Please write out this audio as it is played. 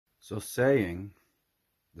So saying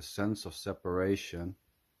the sense of separation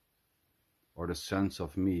or the sense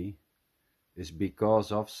of me is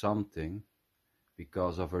because of something,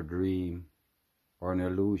 because of a dream or an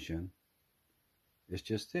illusion, is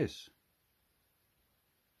just this.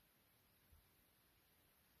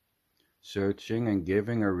 Searching and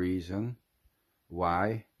giving a reason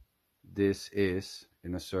why this is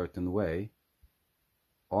in a certain way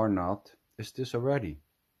or not is this already.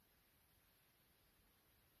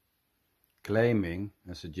 Claiming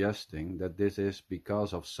and suggesting that this is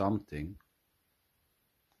because of something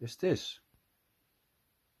is this.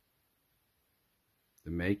 The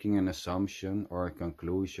making an assumption or a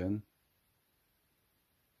conclusion,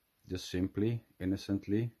 just simply,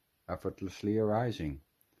 innocently, effortlessly arising.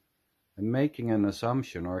 And making an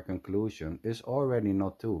assumption or a conclusion is already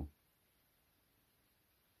not two.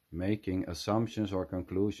 Making assumptions or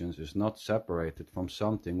conclusions is not separated from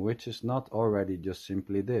something which is not already just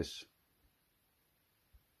simply this.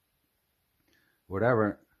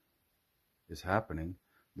 Whatever is happening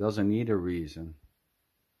doesn't need a reason.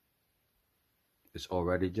 It's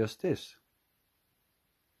already just this.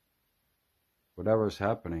 Whatever is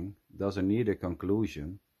happening doesn't need a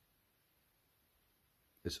conclusion.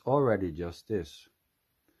 It's already just this.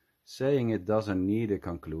 Saying it doesn't need a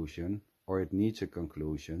conclusion or it needs a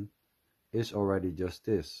conclusion is already just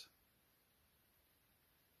this.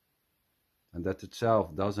 And that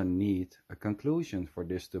itself doesn't need a conclusion for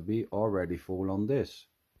this to be already full on this.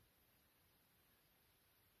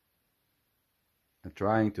 And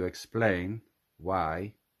trying to explain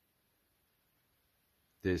why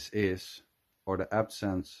this is, or the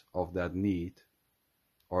absence of that need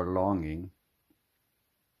or longing,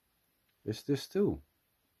 is this too.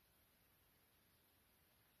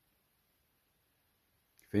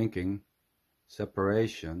 Thinking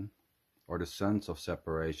separation, or the sense of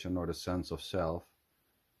separation, or the sense of self,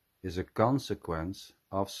 is a consequence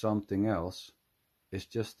of something else, is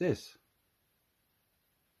just this.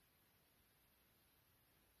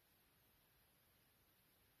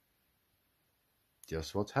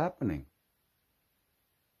 Just what's happening.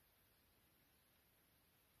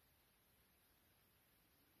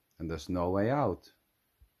 And there's no way out.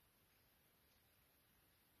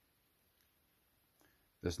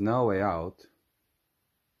 There's no way out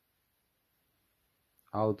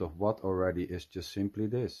of what already is just simply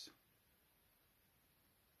this.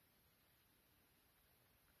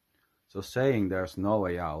 So saying there's no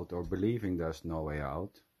way out or believing there's no way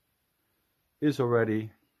out is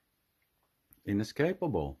already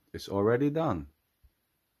inescapable. It's already done.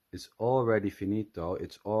 It's already finito.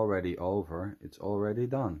 It's already over. It's already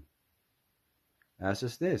done. As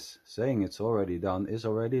is this. Saying it's already done is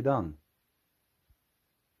already done.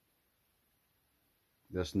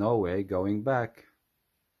 There's no way going back,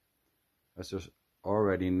 as there's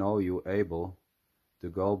already no you able to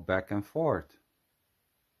go back and forth.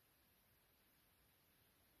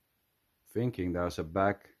 Thinking there's a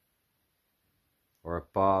back or a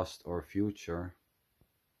past or future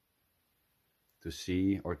to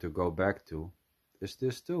see or to go back to is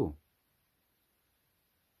this too.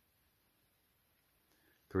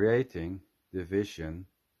 Creating division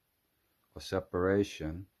or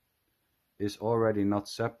separation is already not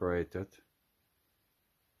separated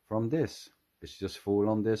from this. It's just full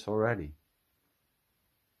on this already.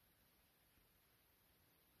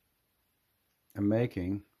 And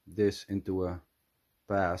making this into a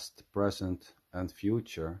past, present, and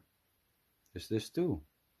future is this too.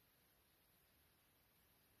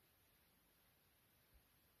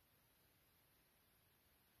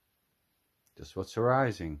 Just what's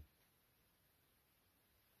arising.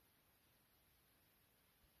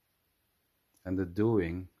 And the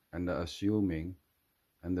doing and the assuming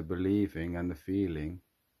and the believing and the feeling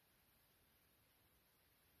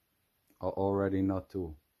are already not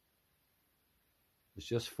two. It's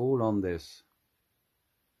just full on this.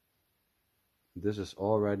 This is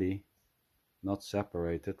already not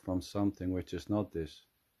separated from something which is not this.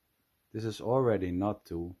 This is already not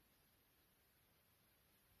two.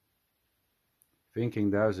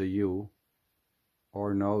 Thinking there's a you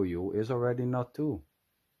or no you is already not two.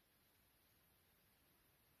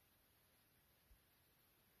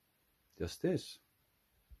 Just this.